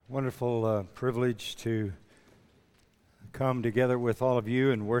Wonderful privilege to come together with all of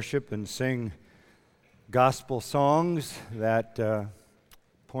you and worship and sing gospel songs that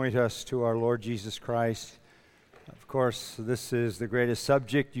point us to our Lord Jesus Christ. Of course, this is the greatest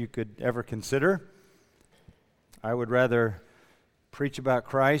subject you could ever consider. I would rather preach about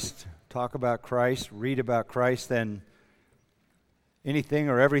Christ, talk about Christ, read about Christ than anything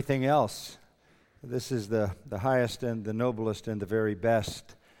or everything else. This is the highest and the noblest and the very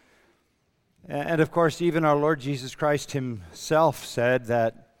best. And of course, even our Lord Jesus Christ himself said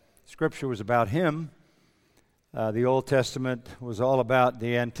that Scripture was about him. The Old Testament was all about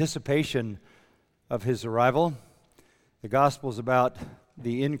the anticipation of his arrival. The Gospel is about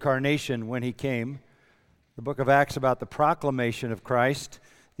the incarnation when he came. The book of Acts about the proclamation of Christ.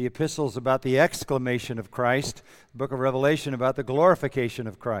 The epistles about the exclamation of Christ. The book of Revelation about the glorification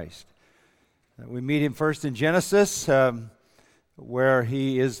of Christ. We meet him first in Genesis, where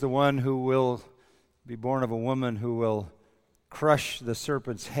he is the one who will be born of a woman who will crush the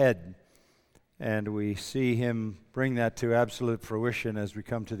serpent's head. And we see him bring that to absolute fruition as we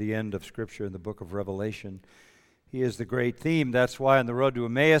come to the end of Scripture in the book of Revelation. He is the great theme. That's why on the road to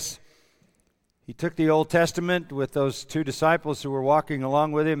Emmaus, he took the Old Testament with those two disciples who were walking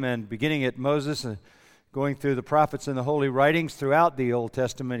along with him, and beginning at Moses and going through the prophets and the holy writings throughout the Old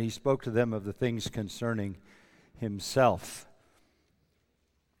Testament, he spoke to them of the things concerning himself.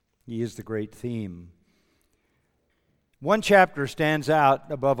 He is the great theme. One chapter stands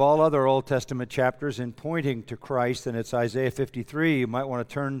out above all other Old Testament chapters in pointing to Christ, and it's Isaiah 53. You might want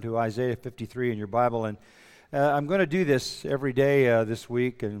to turn to Isaiah 53 in your Bible, and I'm going to do this every day this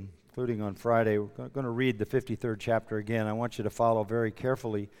week, including on Friday. We're going to read the 53rd chapter again. I want you to follow very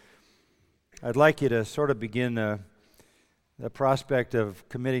carefully. I'd like you to sort of begin the prospect of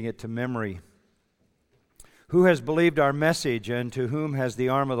committing it to memory. Who has believed our message, and to whom has the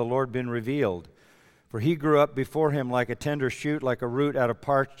arm of the Lord been revealed? For he grew up before him like a tender shoot, like a root out of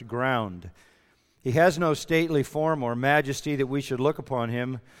parched ground. He has no stately form or majesty that we should look upon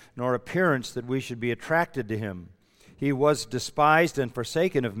him, nor appearance that we should be attracted to him. He was despised and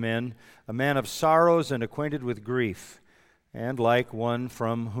forsaken of men, a man of sorrows and acquainted with grief. And like one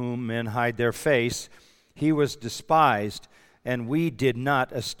from whom men hide their face, he was despised, and we did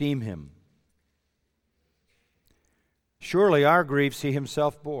not esteem him. Surely our griefs he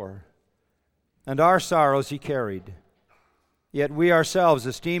himself bore, and our sorrows he carried. Yet we ourselves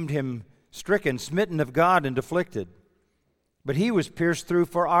esteemed him stricken, smitten of God, and afflicted. But he was pierced through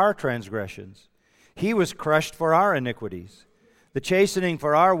for our transgressions. He was crushed for our iniquities. The chastening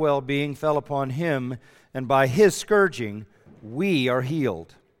for our well-being fell upon him, and by his scourging we are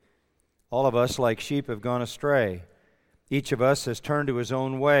healed. All of us like sheep have gone astray. Each of us has turned to his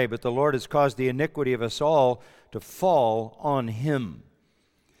own way, but the Lord has caused the iniquity of us all to fall on him.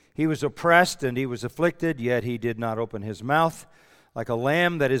 He was oppressed and he was afflicted, yet he did not open his mouth. Like a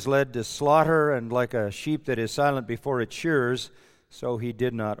lamb that is led to slaughter, and like a sheep that is silent before its shearers, so he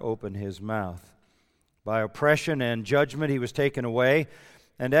did not open his mouth. By oppression and judgment he was taken away.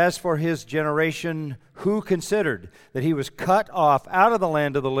 And as for his generation, who considered that he was cut off out of the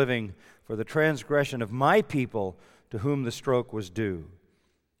land of the living for the transgression of my people, to whom the stroke was due?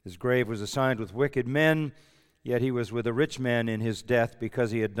 His grave was assigned with wicked men, yet he was with a rich man in his death,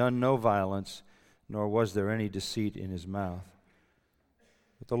 because he had done no violence, nor was there any deceit in his mouth.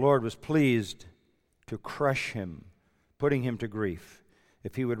 But the Lord was pleased to crush him, putting him to grief.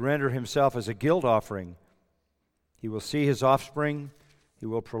 If he would render himself as a guilt offering, he will see his offspring, he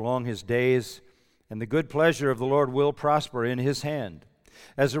will prolong his days, and the good pleasure of the Lord will prosper in his hand.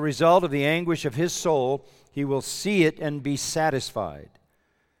 As a result of the anguish of his soul, he will see it and be satisfied.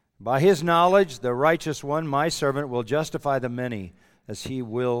 By his knowledge, the righteous one, my servant, will justify the many, as he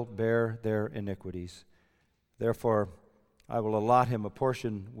will bear their iniquities. Therefore, I will allot him a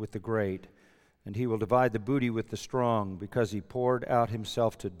portion with the great, and he will divide the booty with the strong, because he poured out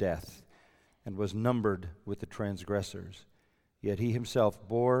himself to death and was numbered with the transgressors. Yet he himself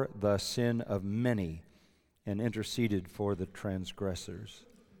bore the sin of many and interceded for the transgressors.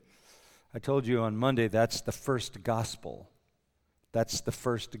 I told you on Monday that's the first gospel. That's the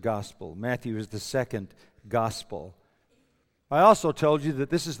first gospel. Matthew is the second gospel. I also told you that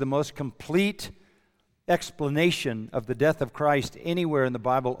this is the most complete explanation of the death of Christ anywhere in the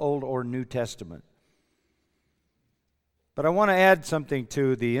Bible, Old or New Testament. But I want to add something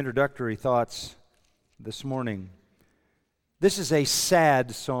to the introductory thoughts this morning. This is a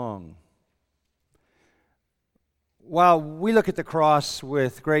sad song. While we look at the cross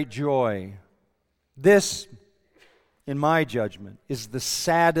with great joy, this, in my judgment, is the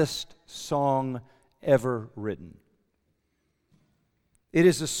saddest song ever written. It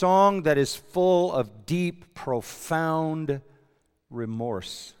is a song that is full of deep, profound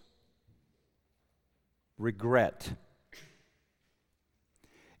remorse, regret.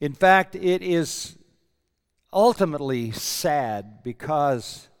 In fact, it is ultimately sad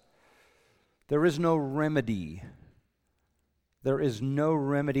because there is no remedy. There is no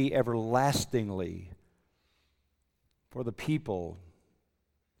remedy everlastingly for the people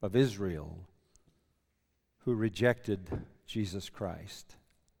of Israel who rejected Jesus Christ,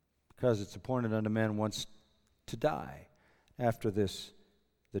 because it's appointed unto man once to die. After this,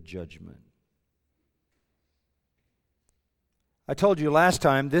 the judgment. I told you last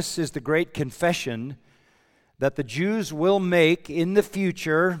time, this is the great confession that the Jews will make in the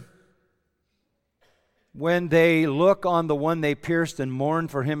future when they look on the one they pierced and mourn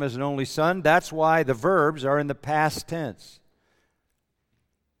for him as an only son. That's why the verbs are in the past tense.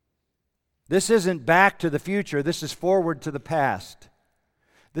 This isn't back to the future. This is forward to the past.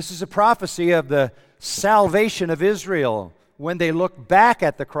 This is a prophecy of the salvation of Israel when they look back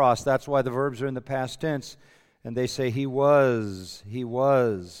at the cross. That's why the verbs are in the past tense. And they say, He was, He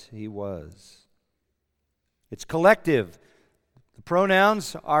was, He was. It's collective. The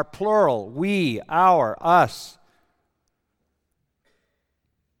pronouns are plural. We, our, us.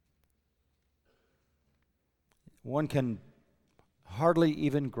 One can hardly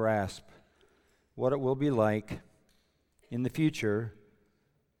even grasp what it will be like in the future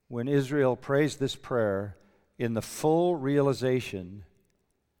when Israel prays this prayer in the full realization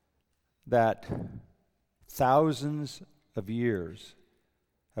that thousands of years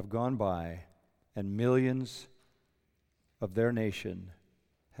have gone by and millions of their nation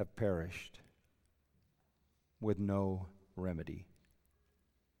have perished with no remedy.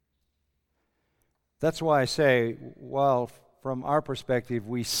 That's why I say, while from our perspective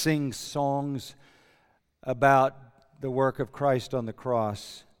we sing songs about the work of Christ on the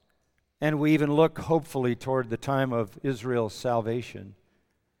cross, and we even look hopefully toward the time of Israel's salvation,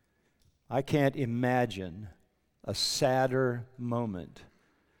 I can't imagine a sadder moment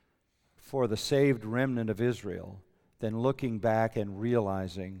for the saved remnant of Israel than looking back and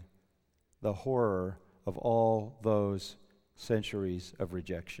realizing the horror of all those centuries of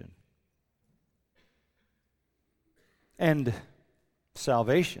rejection. And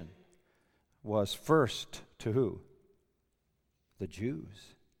salvation was first to who? The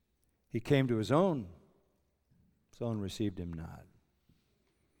Jews. He came to his own received him not.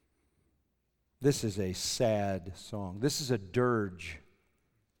 This is a sad song. This is a dirge.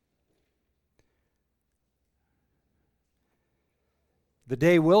 The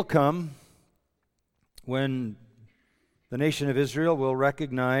day will come when the nation of Israel will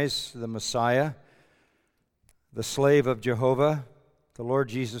recognize the Messiah, the slave of Jehovah, the Lord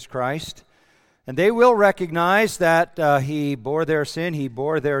Jesus Christ. And they will recognize that He bore their sin, He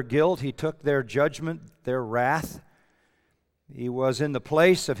bore their guilt, He took their judgment, their wrath. He was in the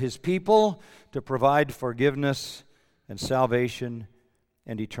place of His people to provide forgiveness and salvation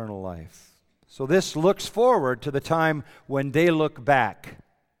and eternal life. So this looks forward to the time when they look back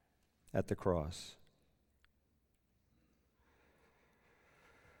at the cross.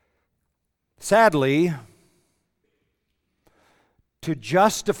 Sadly, to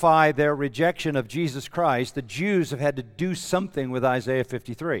justify their rejection of Jesus Christ, the Jews have had to do something with Isaiah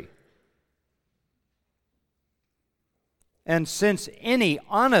 53. And since any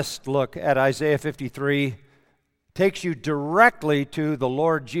honest look at Isaiah 53 takes you directly to the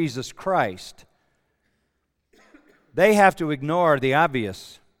Lord Jesus Christ, they have to ignore the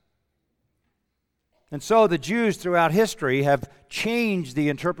obvious. And so the Jews throughout history have changed the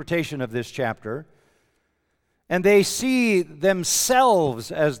interpretation of this chapter, and they see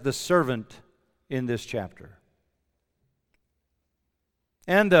themselves as the servant in this chapter.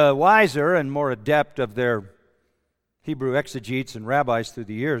 And the wiser and more adept of their Hebrew exegetes and rabbis through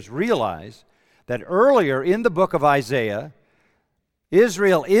the years realize that earlier in the book of Isaiah,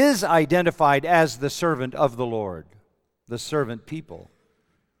 Israel is identified as the servant of the Lord, the servant people.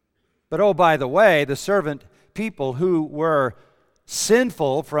 But oh, by the way, the servant people who were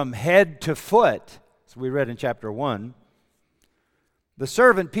sinful from head to foot, as we read in chapter 1, the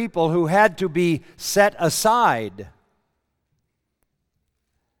servant people who had to be set aside.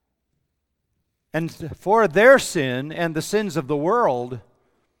 And for their sin and the sins of the world,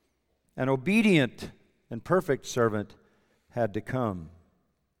 an obedient and perfect servant had to come.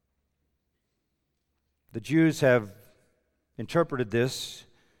 The Jews have interpreted this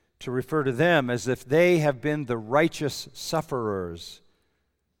to refer to them as if they have been the righteous sufferers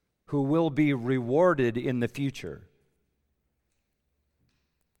who will be rewarded in the future.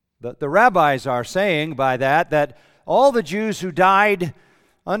 The rabbis are saying by that All the Jews who died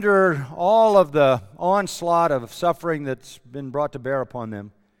under all of the onslaught of suffering that's been brought to bear upon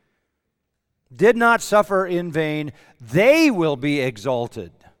them did not suffer in vain. They will be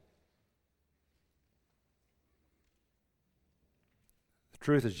exalted. The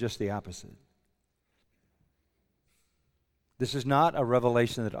truth is just the opposite. This is not a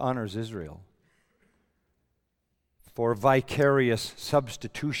revelation that honors Israel for vicarious,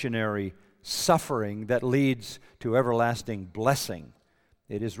 substitutionary suffering that leads to everlasting blessing.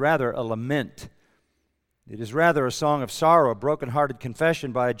 It is rather a lament. It is rather a song of sorrow, a broken-hearted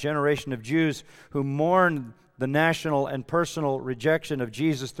confession by a generation of Jews who mourn the national and personal rejection of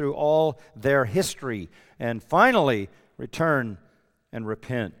Jesus through all their history and finally return and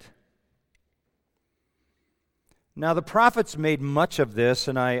repent. Now, the prophets made much of this,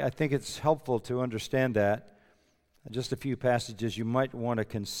 and I think it's helpful to understand that. Just a few passages you might want to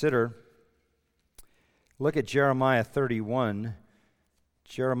consider. Look at Jeremiah 31.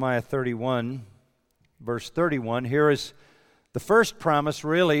 Jeremiah 31, verse 31. Here is the first promise,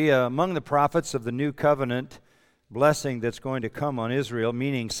 really, among the prophets of the new covenant blessing that's going to come on Israel,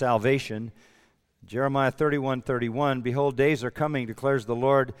 meaning salvation. Jeremiah 31:31, "Behold, days are coming, declares the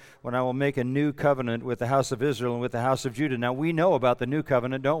Lord, when I will make a new covenant with the house of Israel and with the house of Judah." Now, we know about the new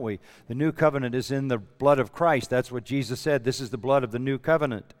covenant, don't we? The new covenant is in the blood of Christ. That's what Jesus said. This is the blood of the new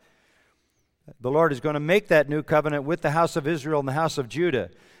covenant. The Lord is going to make that new covenant with the house of Israel and the house of Judah,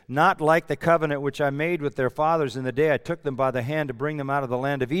 not like the covenant which I made with their fathers in the day I took them by the hand to bring them out of the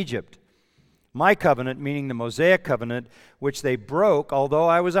land of Egypt. My covenant, meaning the Mosaic covenant, which they broke, although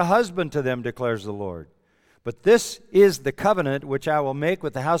I was a husband to them, declares the Lord. But this is the covenant which I will make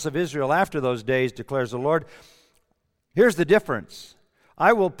with the house of Israel after those days, declares the Lord. Here's the difference.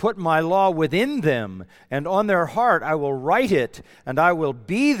 I will put my law within them, and on their heart I will write it, and I will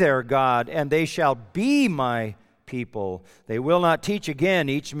be their God, and they shall be my people. They will not teach again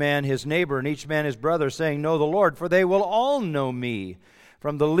each man his neighbor and each man his brother, saying, Know the Lord, for they will all know me.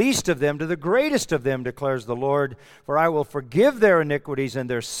 From the least of them to the greatest of them, declares the Lord, for I will forgive their iniquities, and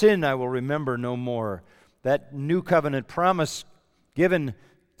their sin I will remember no more. That new covenant promise given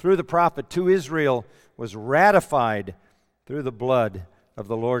through the prophet to Israel was ratified through the blood of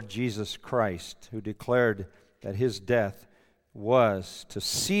the Lord Jesus Christ, who declared that his death was to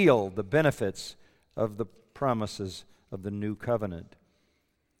seal the benefits of the promises of the new covenant.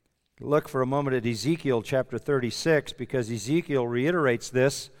 Look for a moment at Ezekiel chapter 36, because Ezekiel reiterates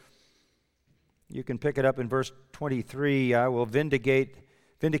this. You can pick it up in verse 23. I will vindicate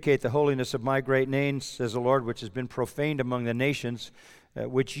the holiness of my great name, says the Lord, which has been profaned among the nations,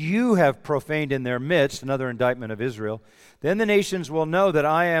 which you have profaned in their midst, another indictment of Israel. Then the nations will know that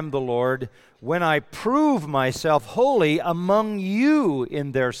I am the Lord when I prove myself holy among you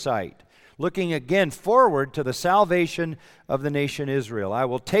in their sight. Looking again forward to the salvation of the nation Israel. I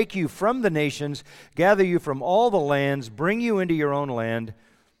will take you from the nations, gather you from all the lands, bring you into your own land.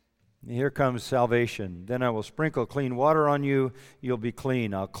 Here comes salvation. Then I will sprinkle clean water on you. You'll be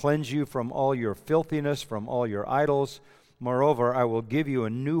clean. I'll cleanse you from all your filthiness, from all your idols. Moreover, I will give you a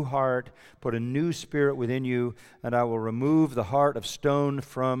new heart, put a new spirit within you, and I will remove the heart of stone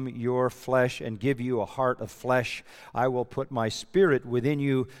from your flesh and give you a heart of flesh. I will put my spirit within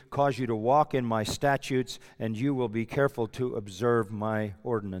you, cause you to walk in my statutes, and you will be careful to observe my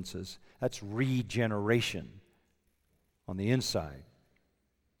ordinances. That's regeneration on the inside.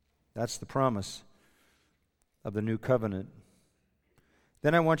 That's the promise of the new covenant.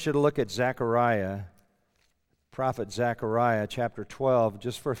 Then I want you to look at Zechariah. Prophet Zechariah, chapter 12,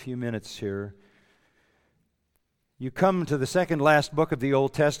 just for a few minutes here. You come to the second last book of the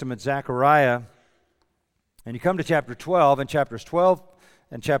Old Testament, Zechariah, and you come to chapter 12, and chapters 12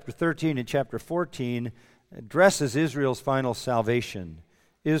 and chapter 13 and chapter 14 addresses Israel's final salvation.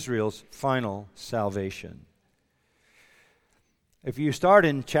 Israel's final salvation. If you start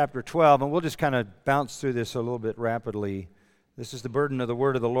in chapter 12, and we'll just kind of bounce through this a little bit rapidly, this is the burden of the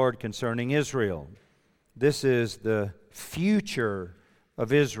word of the Lord concerning Israel. This is the future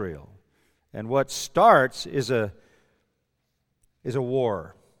of Israel. And what starts is a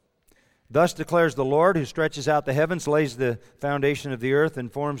war. Thus declares the Lord, who stretches out the heavens, lays the foundation of the earth,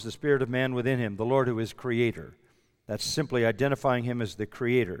 and forms the spirit of man within him, the Lord who is creator. That's simply identifying him as the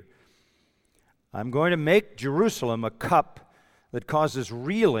creator. I'm going to make Jerusalem a cup that causes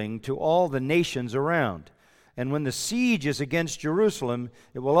reeling to all the nations around. And when the siege is against Jerusalem,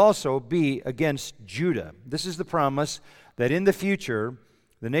 it will also be against Judah. This is the promise that in the future,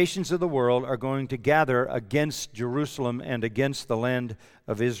 the nations of the world are going to gather against Jerusalem and against the land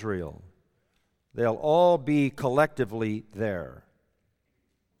of Israel. They'll all be collectively there.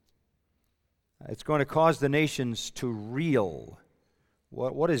 It's going to cause the nations to reel.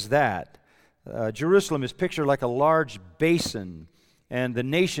 What is that? Jerusalem is pictured like a large basin, and the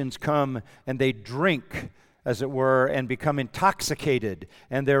nations come and they drink, as it were, and become intoxicated,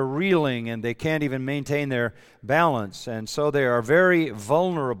 and they're reeling, and they can't even maintain their balance, and so they are very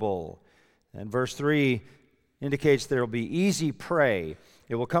vulnerable. And verse 3 indicates there will be easy prey.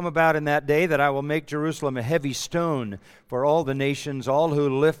 It will come about in that day that I will make Jerusalem a heavy stone for all the nations. All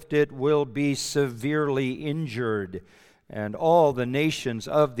who lift it will be severely injured, and all the nations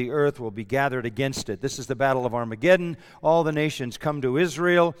of the earth will be gathered against it. This is the battle of Armageddon. All the nations come to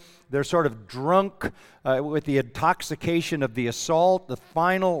Israel. They're sort of drunk with the intoxication of the assault, the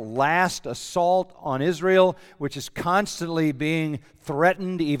final, last assault on Israel, which is constantly being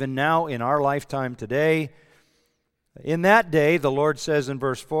threatened even now in our lifetime today. In that day, the Lord says in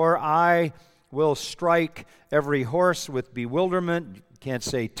verse 4, I will strike every horse with bewilderment. You can't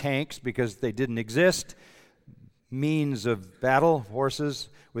say tanks because they didn't exist. Means of battle, horses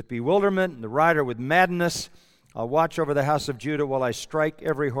with bewilderment, and the rider with madness. I'll watch over the house of Judah while I strike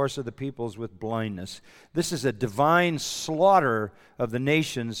every horse of the peoples with blindness. This is a divine slaughter of the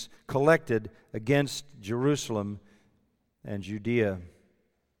nations collected against Jerusalem and Judea.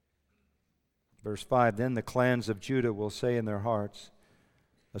 Verse 5, then the clans of Judah will say in their hearts,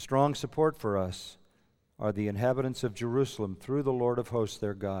 a strong support for us are the inhabitants of Jerusalem through the Lord of hosts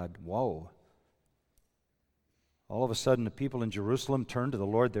their God. Whoa. All of a sudden, the people in Jerusalem turn to the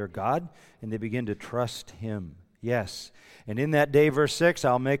Lord their God, and they begin to trust Him. Yes. And in that day, verse 6,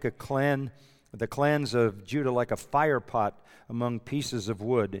 I'll make the clans of Judah like a fire pot among pieces of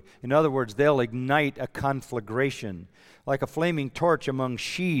wood. In other words, they'll ignite a conflagration. Like a flaming torch among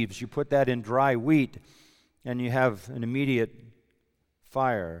sheaves, you put that in dry wheat, and you have an immediate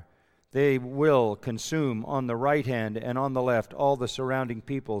fire. They will consume on the right hand and on the left all the surrounding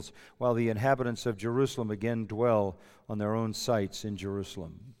peoples, while the inhabitants of Jerusalem again dwell on their own sites in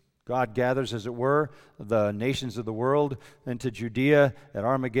Jerusalem. God gathers, as it were, the nations of the world into Judea at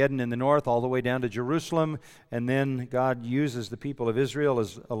Armageddon in the north, all the way down to Jerusalem, and then God uses the people of Israel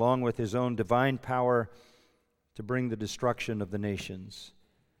along with His own divine power to bring the destruction of the nations.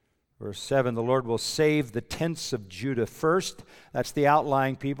 Verse 7, the Lord will save the tents of Judah first. That's the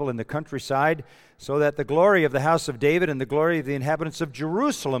outlying people in the countryside, so that the glory of the house of David and the glory of the inhabitants of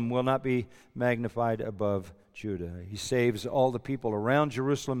Jerusalem will not be magnified above Judah. He saves all the people around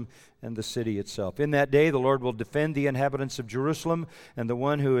Jerusalem and the city itself. In that day, the Lord will defend the inhabitants of Jerusalem, and the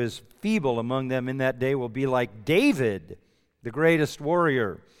one who is feeble among them in that day will be like David, the greatest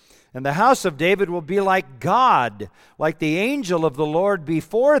warrior. And the house of David will be like God, like the angel of the Lord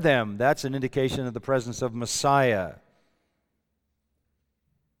before them. That's an indication of the presence of Messiah.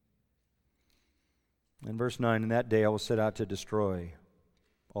 In verse 9, in that day I will set out to destroy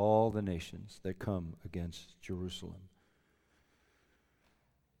all the nations that come against Jerusalem.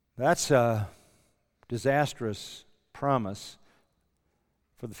 That's a disastrous promise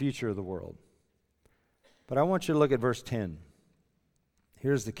for the future of the world. But I want you to look at verse 10.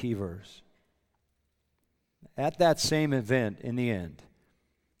 Here's the key verse. At that same event, in the end,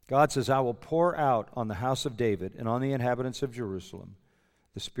 God says, I will pour out on the house of David and on the inhabitants of Jerusalem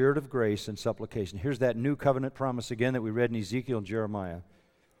the spirit of grace and supplication. Here's that new covenant promise again that we read in Ezekiel and Jeremiah.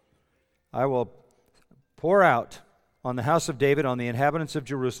 I will pour out on the house of David, on the inhabitants of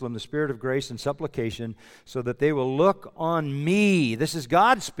Jerusalem, the spirit of grace and supplication, so that they will look on me. This is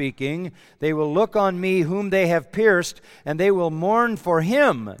God speaking. They will look on me whom they have pierced, and they will mourn for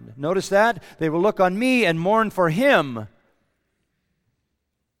him. Notice that? They will look on me and mourn for him,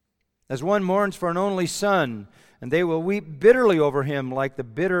 as one mourns for an only son, and they will weep bitterly over him like the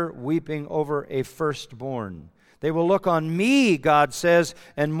bitter weeping over a firstborn. They will look on me, God says,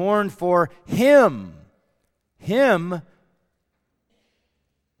 and mourn for him. Him,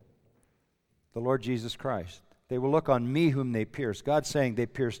 the Lord Jesus Christ. They will look on me whom they pierced. God's saying they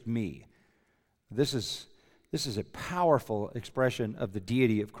pierced me. This is a powerful expression of the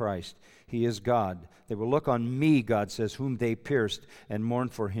deity of Christ. He is God. They will look on me, God says, whom they pierced, and mourn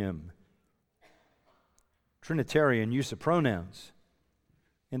for him. Trinitarian use of pronouns.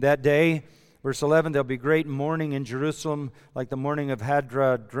 In that day, verse 11, there'll be great mourning in Jerusalem, like the mourning of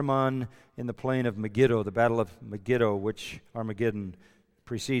Hadra-Drimmon in the plain of Megiddo, the battle of Megiddo, which Armageddon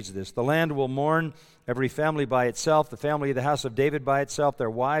precedes this. The land will mourn, every family by itself, the family of the house of David by itself, their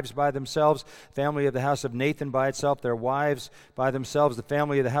wives by themselves, family of the house of Nathan by itself, their wives by themselves, the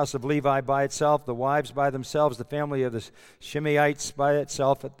family of the house of Levi by itself, the wives by themselves, the family of the Shimeites by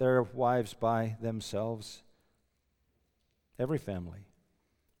itself, their wives by themselves. Every family,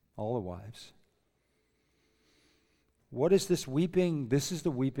 all the wives. What is this weeping? This is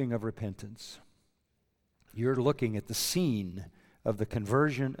the weeping of repentance. You're looking at the scene of the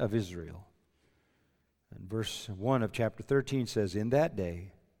conversion of Israel. And verse 1 of chapter 13 says, in that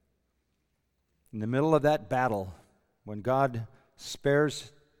day, in the middle of that battle, when God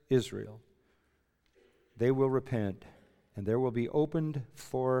spares Israel, they will repent, and there will be opened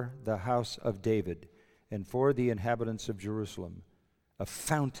for the house of David and for the inhabitants of Jerusalem a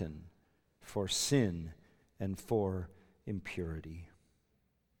fountain for sin and for impurity.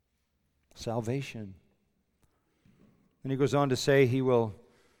 Salvation. And he goes on to say he will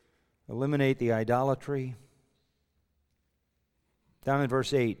eliminate the idolatry. Down in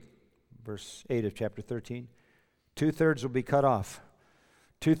verse 8 of chapter 13, 2/3 will be cut off.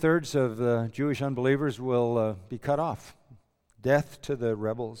 2/3 of the Jewish unbelievers will be cut off. Death to the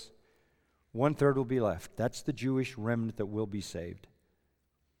rebels. 1/3 will be left. That's the Jewish remnant that will be saved.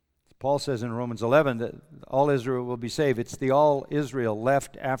 Paul says in Romans 11 that all Israel will be saved. It's the all Israel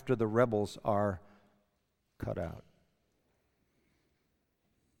left after the rebels are cut out.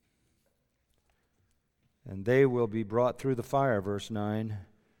 And they will be brought through the fire, verse 9,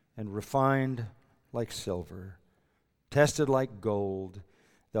 and refined like silver, tested like gold.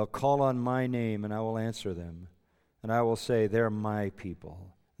 They'll call on my name, and I will answer them. And I will say, they're my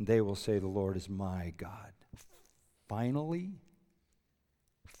people. And they will say, the Lord is my God. Finally,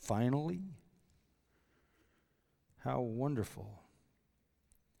 how wonderful.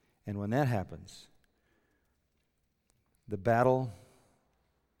 And when that happens, the battle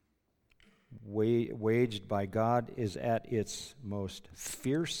waged by God is at its most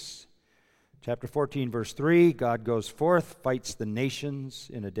fierce. Chapter 14, verse 3, God goes forth, fights the nations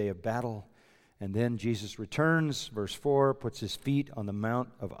in a day of battle, and then Jesus returns, verse 4, puts his feet on the Mount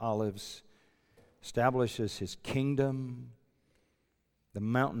of Olives, establishes his kingdom. The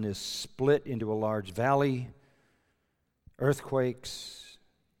mountain is split into a large valley, earthquakes,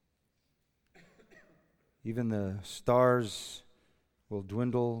 even the stars will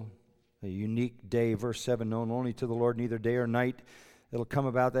dwindle. A unique day, verse 7, known only to the Lord, neither day or night. It'll come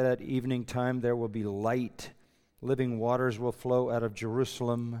about that at evening time there will be light. Living waters will flow out of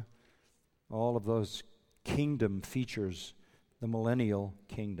Jerusalem. All of those kingdom features, the millennial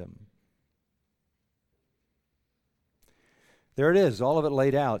kingdom. There it is, all of it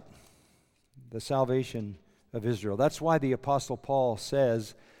laid out. The salvation of Israel. That's why the Apostle Paul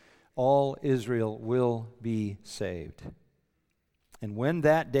says, all Israel will be saved. And when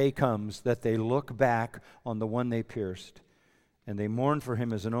that day comes that they look back on the one they pierced and they mourn for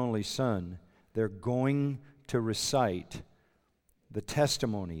him as an only son, they're going to recite the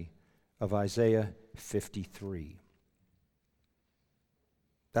testimony of Isaiah 53.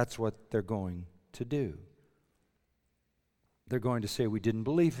 That's what they're going to do. They're going to say, we didn't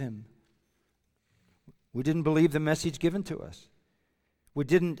believe him. We didn't believe the message given to us. We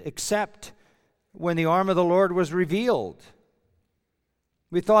didn't accept when the arm of the Lord was revealed.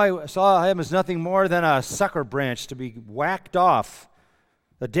 We saw him as nothing more than a sucker branch to be whacked off,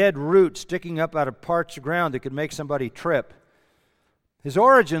 a dead root sticking up out of parched ground that could make somebody trip. His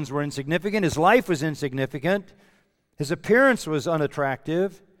origins were insignificant. His life was insignificant. His appearance was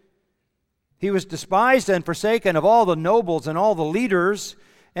unattractive. He was despised and forsaken of all the nobles and all the leaders,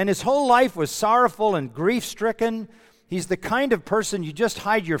 and his whole life was sorrowful and grief-stricken. He's the kind of person you just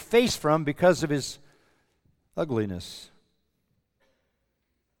hide your face from because of his ugliness.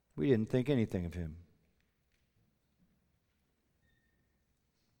 We didn't think anything of him.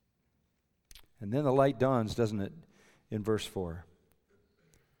 And then the light dawns, doesn't it, in verse 4.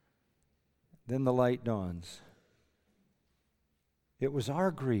 Then the light dawns. It was our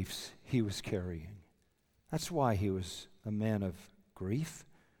griefs he was carrying. That's why he was a man of grief.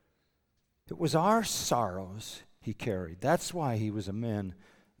 It was our sorrows he carried. That's why he was a man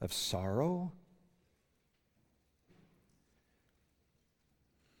of sorrow.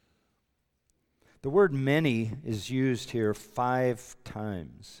 The word many is used here 5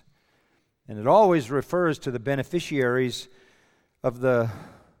 times. And it always refers to the beneficiaries of the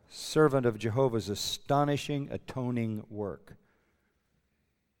servant of Jehovah's astonishing atoning work.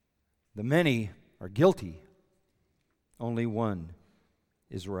 The many are guilty. Only one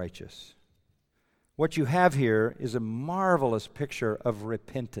is righteous. What you have here is a marvelous picture of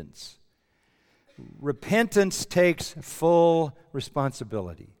repentance. Repentance takes full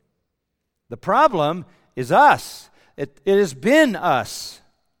responsibility. The problem is us. It has been us.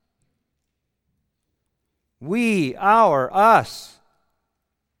 We, our, us.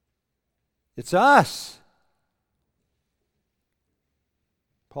 It's us.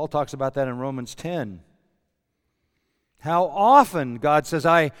 Paul talks about that in Romans 10. How often God says,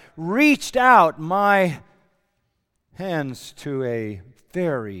 I reached out my hands to a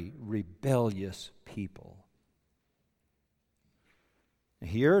very rebellious people.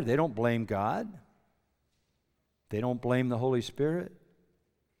 Here, they don't blame God. They don't blame the Holy Spirit.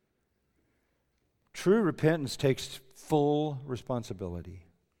 True repentance takes full responsibility.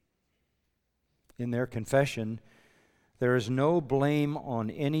 In their confession, there is no blame on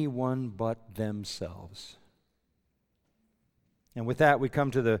anyone but themselves. And with that, we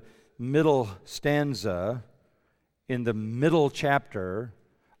come to the middle stanza in the middle chapter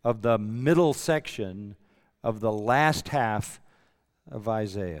of the middle section of the last half of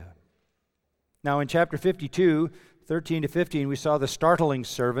Isaiah. Now, in chapter 52, 13 to 15, we saw the startling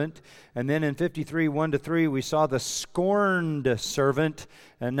servant. And then in 53, 1 to 3, we saw the scorned servant.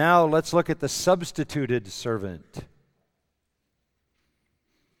 And now let's look at the substituted servant.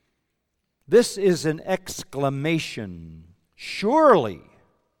 This is an exclamation. Surely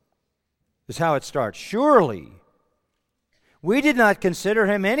is how it starts. Surely. We did not consider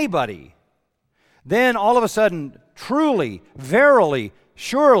him anybody. Then all of a sudden, truly, verily,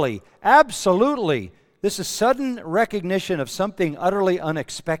 surely, absolutely. This is sudden recognition of something utterly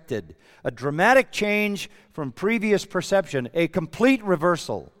unexpected. A dramatic change from previous perception. A complete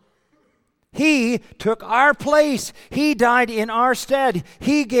reversal. He took our place. He died in our stead.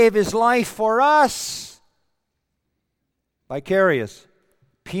 He gave his life for us. Vicarious,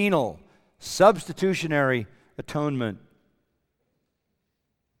 penal, substitutionary atonement.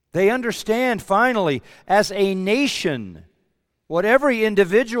 They understand, finally, as a nation, what every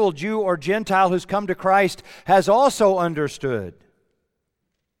individual Jew or Gentile who's come to Christ has also understood.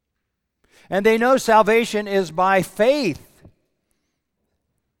 And they know salvation is by faith,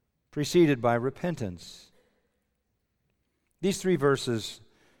 preceded by repentance. These three verses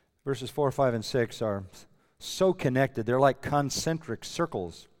 4, 5, and 6, are so connected. They're like concentric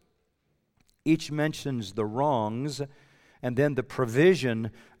circles. Each mentions the wrongs and then the provision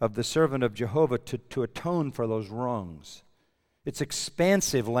of the servant of Jehovah to atone for those wrongs. It's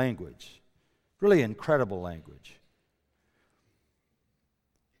expansive language, really incredible language.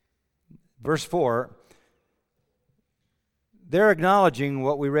 Verse 4, they're acknowledging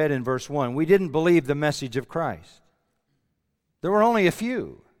what we read in verse 1. We didn't believe the message of Christ. There were only a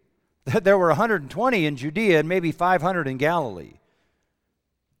few. There were 120 in Judea and maybe 500 in Galilee,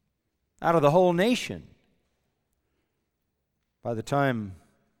 out of the whole nation. By the time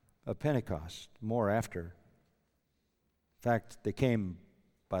of Pentecost, more after. In fact, they came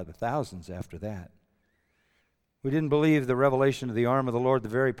by the thousands after that. We didn't believe the revelation of the arm of the Lord, the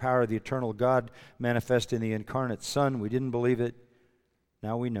very power of the eternal God manifest in the incarnate Son. We didn't believe it.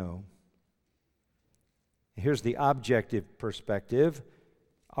 Now we know. Here's the objective perspective.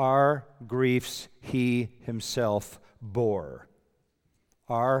 Our griefs he himself bore.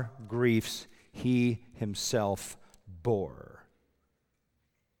 Our griefs he himself bore.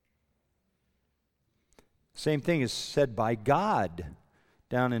 Same thing is said by God.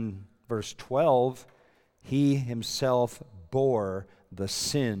 Down in verse 12, he himself bore the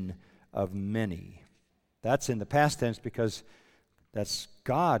sin of many. That's in the past tense because that's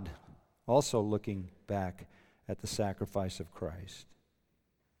God also looking back at the sacrifice of Christ.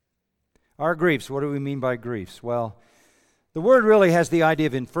 Our griefs, what do we mean by griefs? Well, the word really has the idea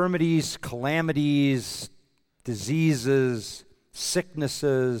of infirmities, calamities, diseases,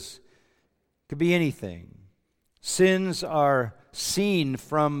 sicknesses. It could be anything. Sins are seen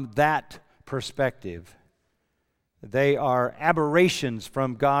from that perspective. They are aberrations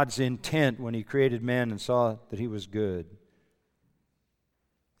from God's intent when he created man and saw that he was good.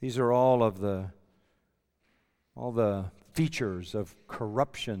 These are all the features of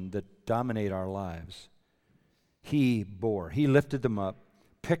corruption that dominate our lives. He bore. He lifted them up,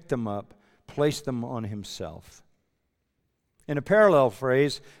 picked them up, placed them on himself. In a parallel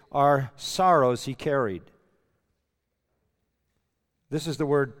phrase, our sorrows he carried. This is the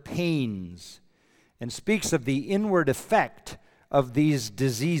word pains, and speaks of the inward effect of these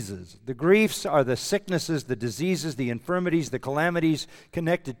diseases. The griefs are the sicknesses, the diseases, the infirmities, the calamities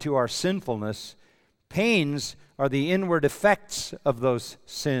connected to our sinfulness. Pains are the inward effects of those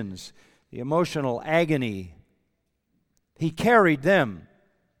sins, the emotional agony. He carried them,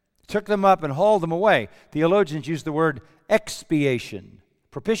 took them up and hauled them away. Theologians use the word expiation.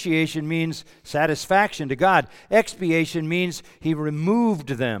 Propitiation means satisfaction to God. Expiation means he removed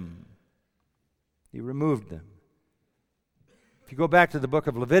them. He removed them. If you go back to the book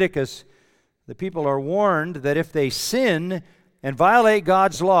of Leviticus, the people are warned that if they sin and violate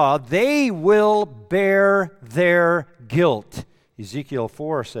God's law, they will bear their guilt. Ezekiel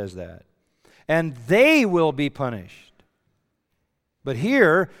 4 says that. And they will be punished. But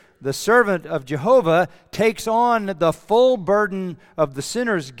here, the servant of Jehovah takes on the full burden of the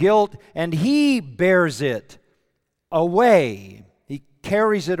sinner's guilt, and he bears it away. He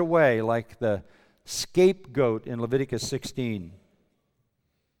carries it away like the scapegoat in Leviticus 16.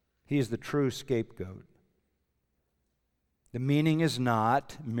 He is the true scapegoat. The meaning is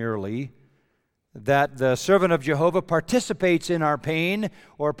not merely that the servant of Jehovah participates in our pain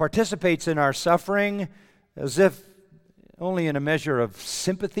or participates in our suffering as if only in a measure of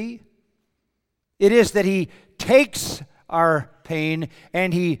sympathy. It is that he takes our pain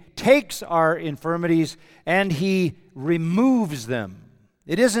and he takes our infirmities and he removes them.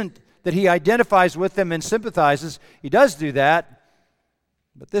 It isn't that he identifies with them and sympathizes. He does do that.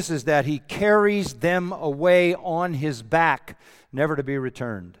 But this is that he carries them away on his back, never to be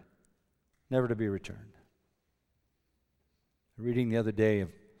returned. Never to be returned. Reading the other day of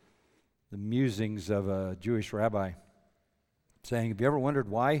the musings of a Jewish rabbi saying, have you ever wondered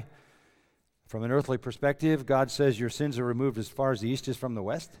why, from an earthly perspective, God says your sins are removed as far as the east is from the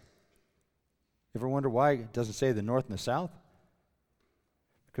west? Ever wonder why it doesn't say the north and the south?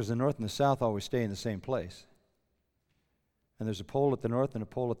 Because the north and the south always stay in the same place. And there's a pole at the north and a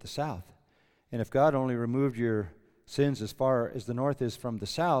pole at the south. And if God only removed your sins as far as the north is from the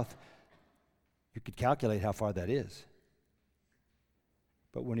south, you could calculate how far that is.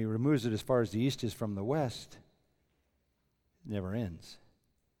 But when he removes it as far as the east is from the west, it never ends.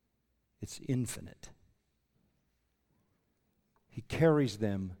 It's infinite. He carries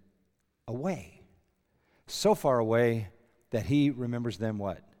them away. So far away that he remembers them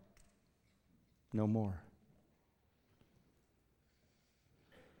what? No more.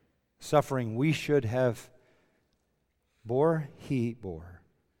 Suffering we should have bore, he bore.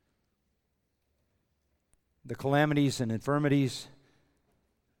 The calamities and infirmities,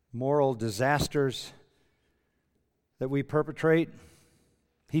 moral disasters that we perpetrate,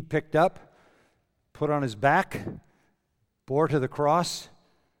 he picked up, put on his back, bore to the cross,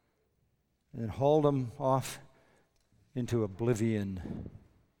 and hauled them off into oblivion,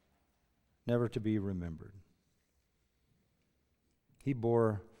 never to be remembered. He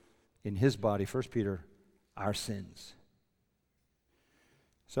bore in his body, 1 Peter, our sins.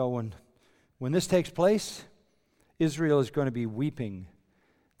 So when this takes place, Israel is going to be weeping.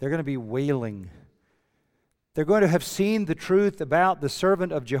 They're going to be wailing. They're going to have seen the truth about the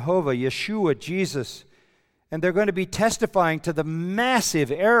servant of Jehovah, Yeshua, Jesus, and they're going to be testifying to the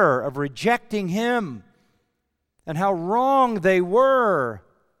massive error of rejecting him and how wrong they were.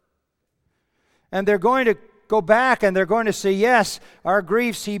 And they're going to go back and they're going to say, yes, our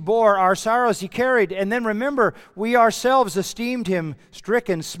griefs he bore, our sorrows he carried. And then remember, we ourselves esteemed him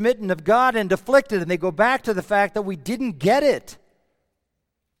stricken, smitten of God, and afflicted. And they go back to the fact that we didn't get it.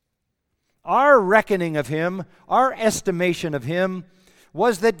 Our reckoning of him, our estimation of him,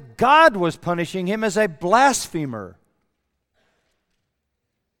 was that God was punishing him as a blasphemer.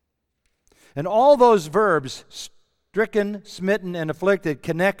 And all those verbs, stricken, smitten, and afflicted,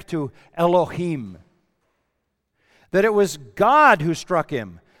 connect to Elohim. That it was God who struck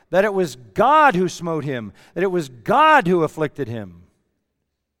him, that it was God who smote him, that it was God who afflicted him.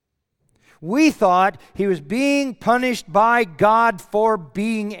 We thought he was being punished by God for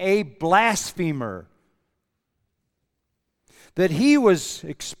being a blasphemer. That he was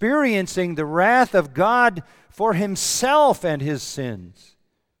experiencing the wrath of God for himself and his sins.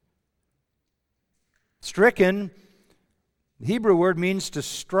 Stricken, the Hebrew word means to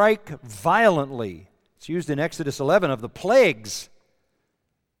strike violently. It's used in Exodus 11 of the plagues.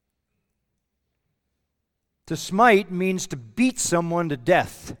 To smite means to beat someone to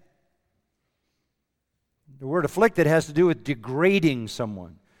death. The word afflicted has to do with degrading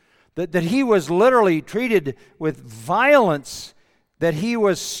someone. That he was literally treated with violence, that he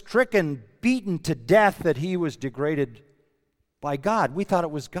was stricken, beaten to death, that he was degraded by God. We thought it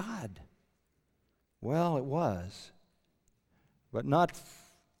was God. Well, it was. But not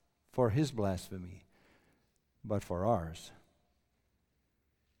for his blasphemy, but for ours.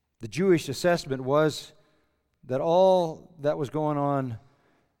 The Jewish assessment was that all that was going on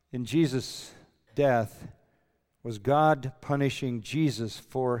in Jesus' death was God punishing Jesus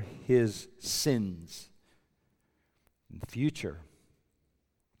for his sins. In the future,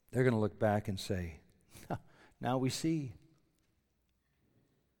 they're going to look back and say, now we see.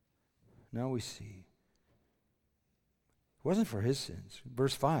 Now we see. It wasn't for his sins.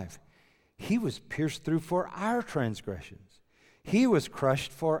 Verse 5, he was pierced through for our transgressions. He was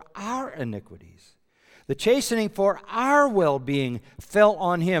crushed for our iniquities. The chastening for our well-being fell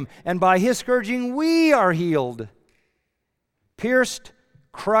on him, and by his scourging we are healed. Pierced,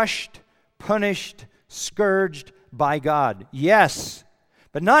 crushed, punished, scourged by God. Yes,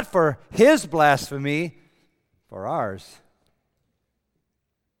 but not for his blasphemy, for ours.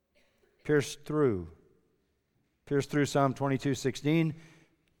 Pierced through pierced through. Psalm 22:16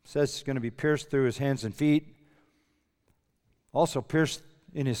 says he's going to be pierced through his hands and feet. Also pierced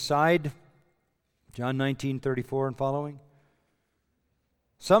in his side, John 19:34 and following.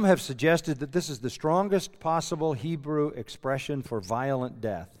 Some have suggested that this is the strongest possible Hebrew expression for violent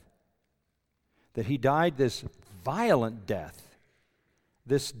death. That he died this violent death.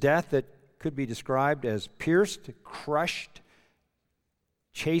 This death that could be described as pierced, crushed,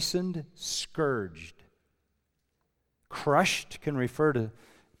 chastened, scourged. Crushed can refer to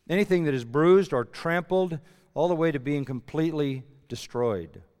anything that is bruised or trampled, all the way to being completely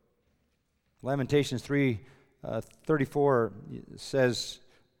destroyed. Lamentations 3:34 says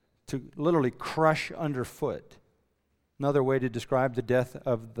to literally crush underfoot. Another way to describe the death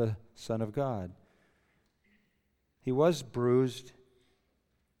of the Son of God. He was bruised.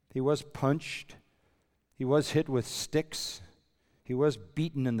 He was punched. He was hit with sticks. He was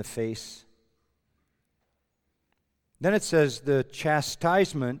beaten in the face. Then it says the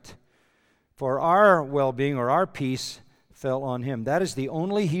chastisement for our well-being or our peace fell on him. That is the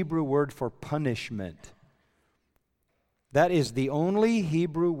only Hebrew word for punishment. That is the only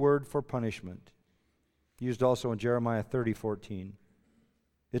Hebrew word for punishment. Used also in Jeremiah 30:14.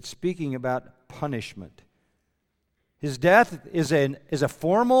 It's speaking about punishment. His death is a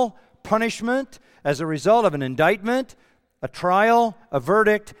formal punishment as a result of an indictment, a trial, a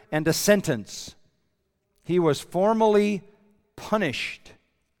verdict, and a sentence. He was formally punished.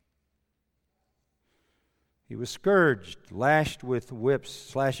 He was scourged, lashed with whips,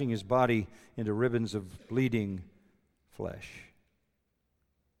 slashing his body into ribbons of bleeding flesh.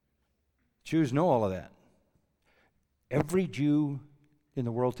 Jews know all of that. Every Jew in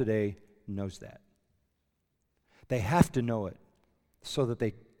the world today knows that. They have to know it so that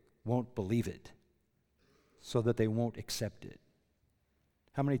they won't believe it, so that they won't accept it.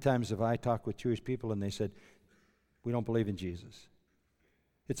 How many times have I talked with Jewish people and they said, we don't believe in Jesus?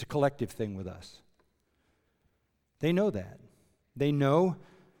 It's a collective thing with us. They know that. They know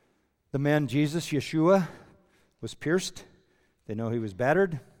the man Jesus, Yeshua, was pierced. They know he was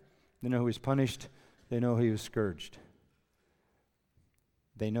battered. They know he was punished. They know he was scourged.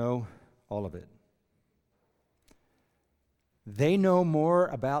 They know all of it. They know more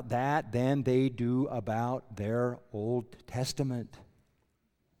about that than they do about their Old Testament.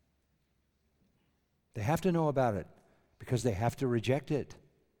 They have to know about it because they have to reject it.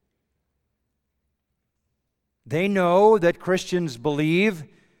 They know that Christians believe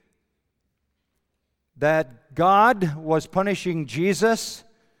that God was punishing Jesus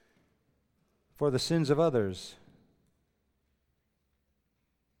for the sins of others.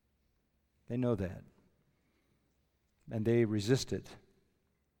 They know that. And they resist it.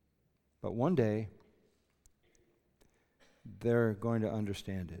 But one day, they're going to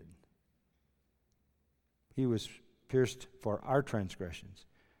understand it. He was pierced for our transgressions,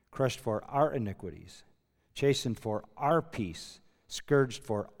 crushed for our iniquities, chastened for our peace, scourged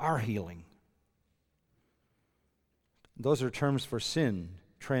for our healing. Those are terms for sin.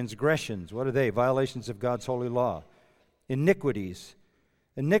 Transgressions, what are they? Violations of God's holy law. Iniquities.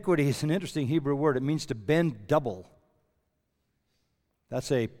 Iniquity is an interesting Hebrew word. It means to bend double. That's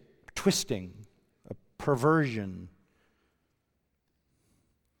a twisting, a perversion.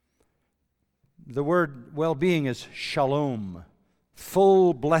 The word well-being is shalom,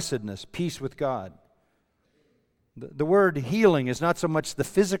 full blessedness, peace with God. The word healing is not so much the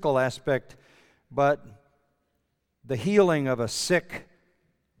physical aspect, but the healing of a sick,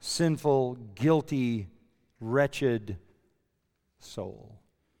 sinful, guilty, wretched soul.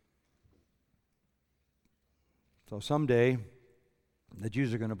 So someday, the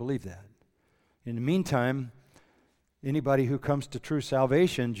Jews are going to believe that. In the meantime, anybody who comes to true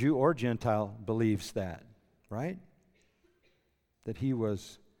salvation, Jew or Gentile, believes that, right? That he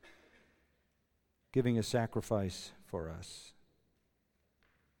was giving a sacrifice for us.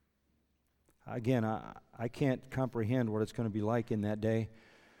 Again, I can't comprehend what it's going to be like in that day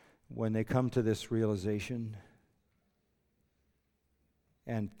when they come to this realization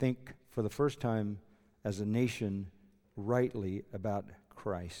and think for the first time as a nation rightly about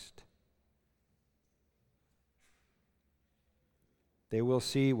Christ. They will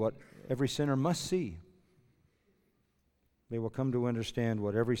see what every sinner must see. They will come to understand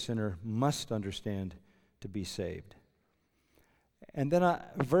what every sinner must understand to be saved. And then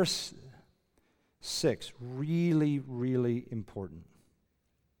verse 6, really, really important.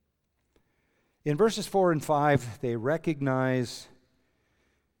 In verses 4 and 5, they recognize,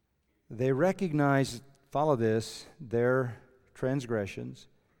 follow this, their transgressions,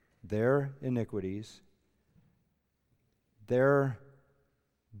 their iniquities, their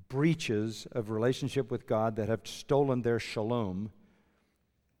breaches of relationship with God that have stolen their shalom,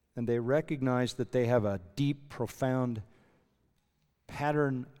 and they recognize that they have a deep, profound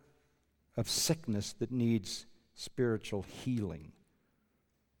pattern of sickness that needs spiritual healing.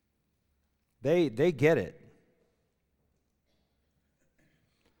 They get it.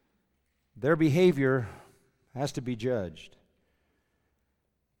 Their behavior has to be judged.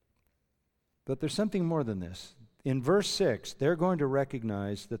 But there's something more than this. In verse 6, they're going to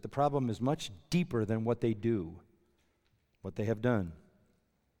recognize that the problem is much deeper than what they do, what they have done.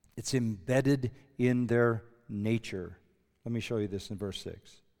 It's embedded in their nature. Let me show you this in verse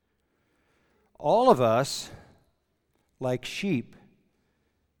 6. All of us, like sheep,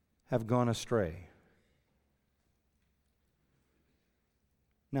 have gone astray.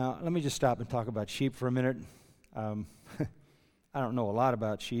 Now, let me just stop and talk about sheep for a minute. I don't know a lot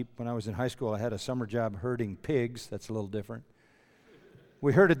about sheep. When I was in high school, I had a summer job herding pigs. That's a little different.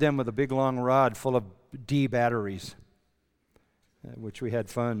 We herded them with a big long rod full of D batteries, which we had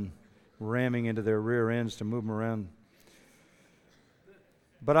fun ramming into their rear ends to move them around.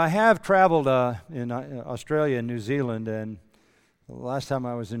 But I have traveled in Australia and New Zealand, and the last time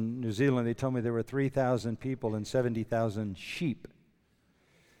I was in New Zealand, they told me there were 3,000 people and 70,000 sheep.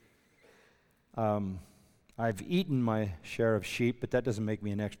 I've eaten my share of sheep, but that doesn't make me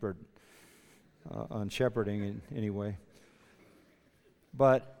an expert on shepherding in any way.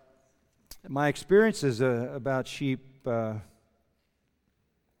 But my experiences about sheep aren't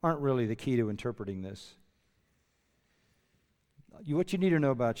really the key to interpreting this. What you need to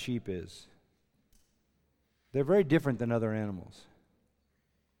know about sheep is they're very different than other animals.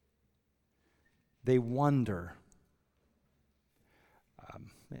 They wander.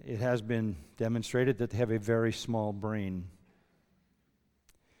 It has been demonstrated that they have a very small brain.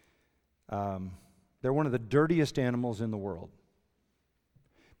 They're one of the dirtiest animals in the world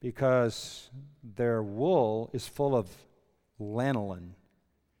because their wool is full of lanolin,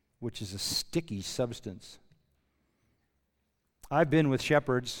 which is a sticky substance. I've been with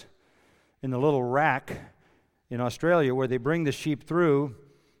shepherds in the little rack in Australia where they bring the sheep through,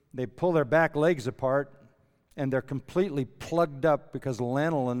 they pull their back legs apart, and they're completely plugged up because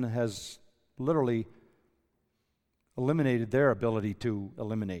lanolin has literally eliminated their ability to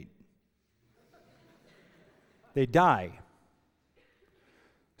eliminate. They die.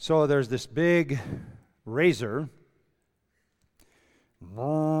 So there's this big razor,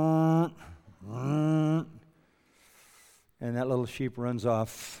 and that little sheep runs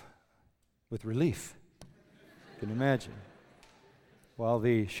off with relief. You can imagine. While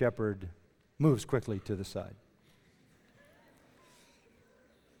the shepherd moves quickly to the side.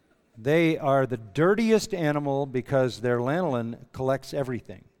 They are the dirtiest animal because their lanolin collects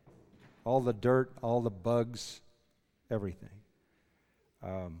everything. All the dirt, all the bugs, everything.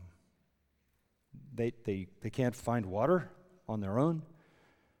 They can't find water on their own.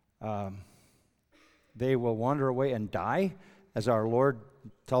 They will wander away and die, as our Lord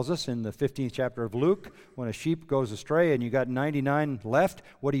tells us in the 15th chapter of Luke. When a sheep goes astray and you got 99 left,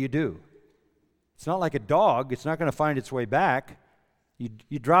 what do? It's not like a dog. It's not going to find its way back.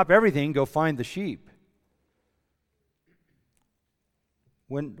 You drop everything, go find the sheep.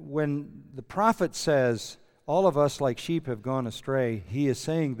 When the prophet says, all of us like sheep have gone astray, he is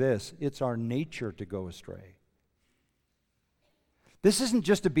saying this: it's our nature to go astray. This isn't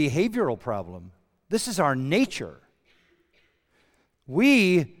just a behavioral problem. This is our nature.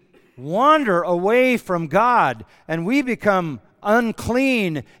 We wander away from God, and we become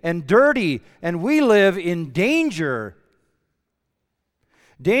unclean and dirty, and we live in danger.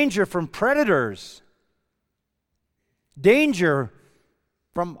 Danger from predators. Danger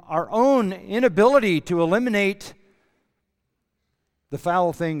from our own inability to eliminate the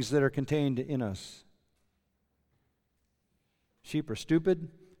foul things that are contained in us. Sheep are stupid,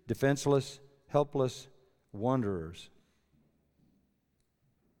 defenseless, helpless wanderers.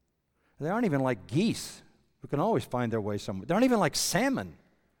 They aren't even like geese, who can always find their way somewhere. They aren't even like salmon,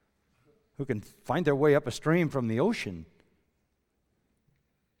 who can find their way up a stream from the ocean.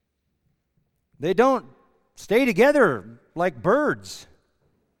 They don't stay together like birds.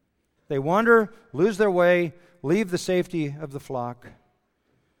 They wander, lose their way, leave the safety of the flock.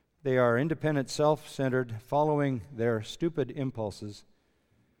 They are independent, self-centered, following their stupid impulses.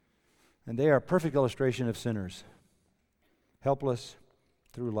 And they are a perfect illustration of sinners. Helpless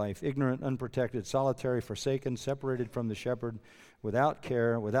through life, ignorant, unprotected, solitary, forsaken, separated from the shepherd, without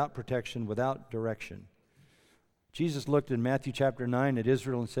care, without protection, without direction. Jesus looked in Matthew chapter 9 at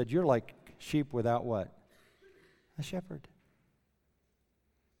Israel and said, "You're like sheep without" what? A shepherd.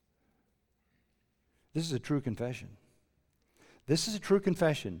 This is a true confession. This is a true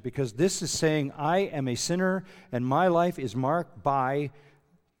confession, because this is saying, I am a sinner, and my life is marked by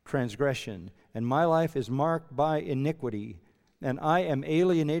transgression, and my life is marked by iniquity, and I am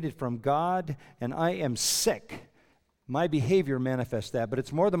alienated from God, and I am sick. My behavior manifests that, but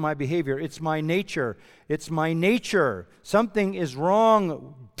it's more than my behavior. It's my nature. It's my nature. Something is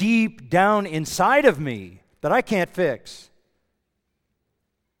wrong deep down inside of me that I can't fix.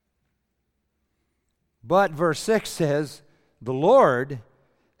 But verse 6 says, the Lord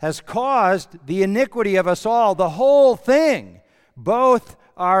has caused the iniquity of us all, the whole thing, both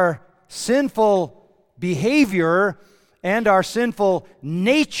our sinful behavior and our sinful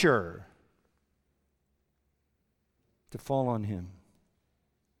nature, to fall on him.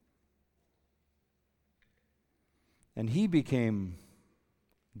 And he became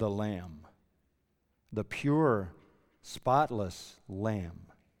the Lamb, the pure, spotless Lamb,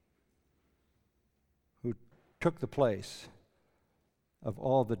 who took the place of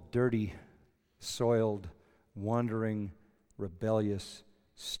all the dirty, soiled, wandering, rebellious,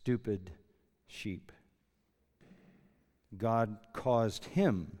 stupid sheep. God caused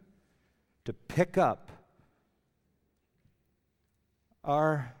him to pick up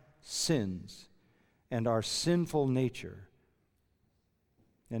our sins and our sinful nature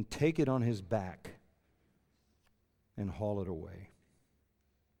and take it on his back and haul it away.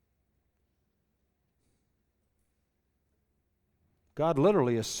 God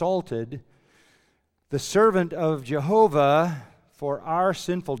literally assaulted the servant of Jehovah for our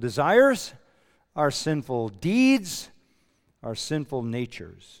sinful desires, our sinful deeds, our sinful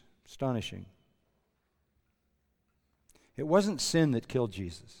natures. Astonishing. It wasn't sin that killed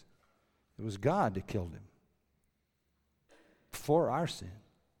Jesus. It was God that killed him for our sin.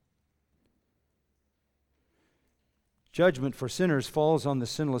 Judgment for sinners falls on the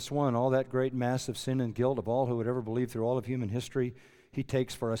sinless one. All that great mass of sin and guilt of all who would ever believe through all of human history, he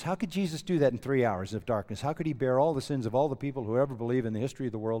takes for us. How could Jesus do that in 3 hours of darkness? How could he bear all the sins of all the people who ever believe in the history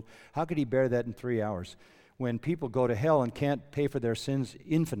of the world? How could he bear that in 3 hours? When people go to hell and can't pay for their sins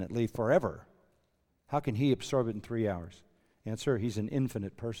infinitely forever, how can he absorb it in 3 hours? Answer, he's an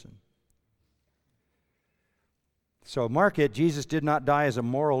infinite person. So mark it, Jesus did not die as a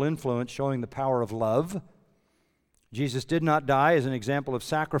moral influence showing the power of love. Jesus did not die as an example of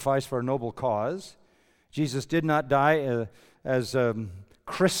sacrifice for a noble cause. Jesus did not die as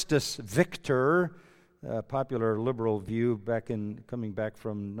Christus Victor, a popular liberal view coming back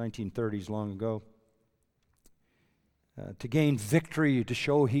from 1930s long ago. To gain victory, to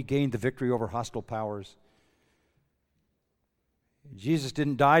show he gained the victory over hostile powers. Jesus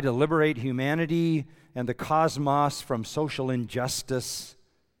didn't die to liberate humanity and the cosmos from social injustice.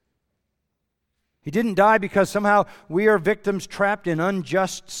 He didn't die because somehow we are victims trapped in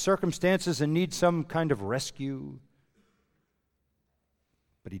unjust circumstances and need some kind of rescue.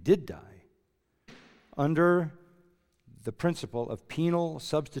 But he did die under the principle of penal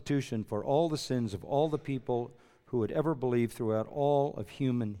substitution for all the sins of all the people who would ever believe throughout all of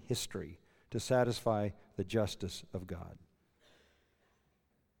human history to satisfy the justice of God.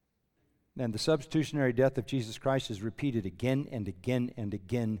 And the substitutionary death of Jesus Christ is repeated again and again and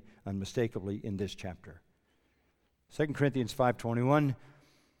again unmistakably in this chapter. 2 Corinthians 5:21,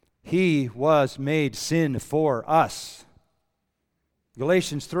 he was made sin for us.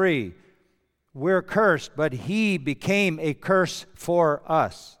 Galatians 3, we're cursed, but he became a curse for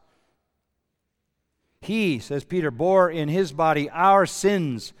us. He, says Peter, bore in his body our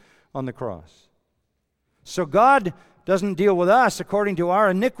sins on the cross. So God doesn't deal with us according to our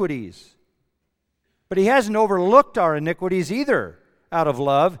iniquities. But he hasn't overlooked our iniquities either out of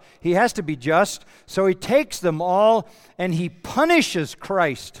love. He has to be just, so he takes them all and he punishes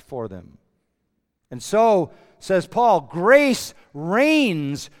Christ for them. And so, says Paul, grace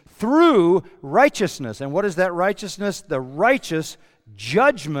reigns through righteousness. And what is that righteousness? The righteous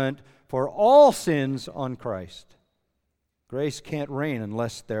judgment for all sins on Christ. Grace can't reign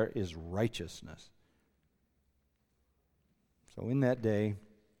unless there is righteousness. So in that day,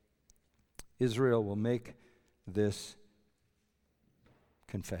 Israel will make this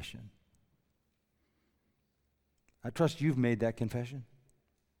confession. I trust you've made that confession.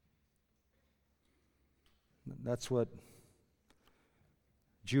 That's what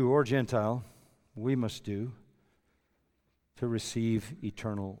Jew or Gentile we must do to receive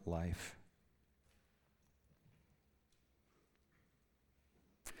eternal life.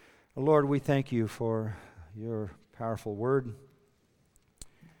 Lord, we thank you for your powerful word.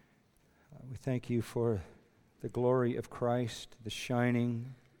 We thank you for the glory of Christ, the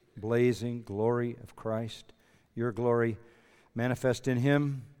shining, blazing glory of Christ, your glory manifest in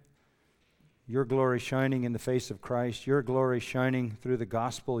him, your glory shining in the face of Christ, your glory shining through the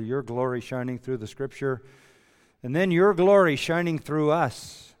gospel, your glory shining through the Scripture, and then your glory shining through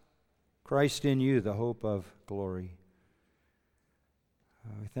us, Christ in you, the hope of glory.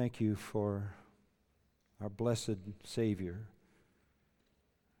 We thank you for our blessed Savior,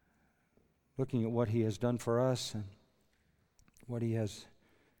 looking at what He has done for us and what He has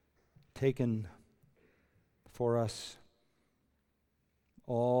taken for us,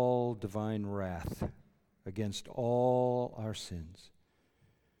 all divine wrath against all our sins,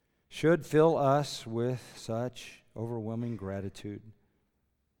 should fill us with such overwhelming gratitude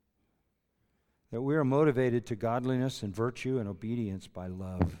that we are motivated to godliness and virtue and obedience by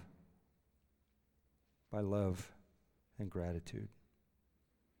love and gratitude.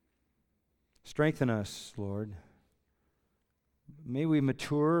 Strengthen us, Lord. May we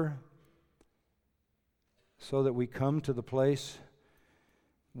mature so that we come to the place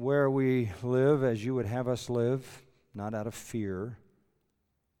where we live as you would have us live, not out of fear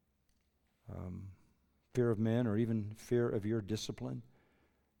of men or even fear of your discipline,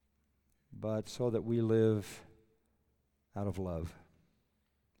 but so that we live out of love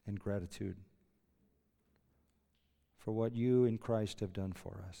and gratitude for what you in Christ have done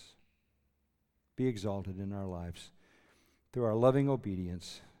for us. Be exalted in our lives through our loving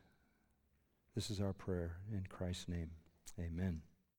obedience. This is our prayer in Christ's name. Amen.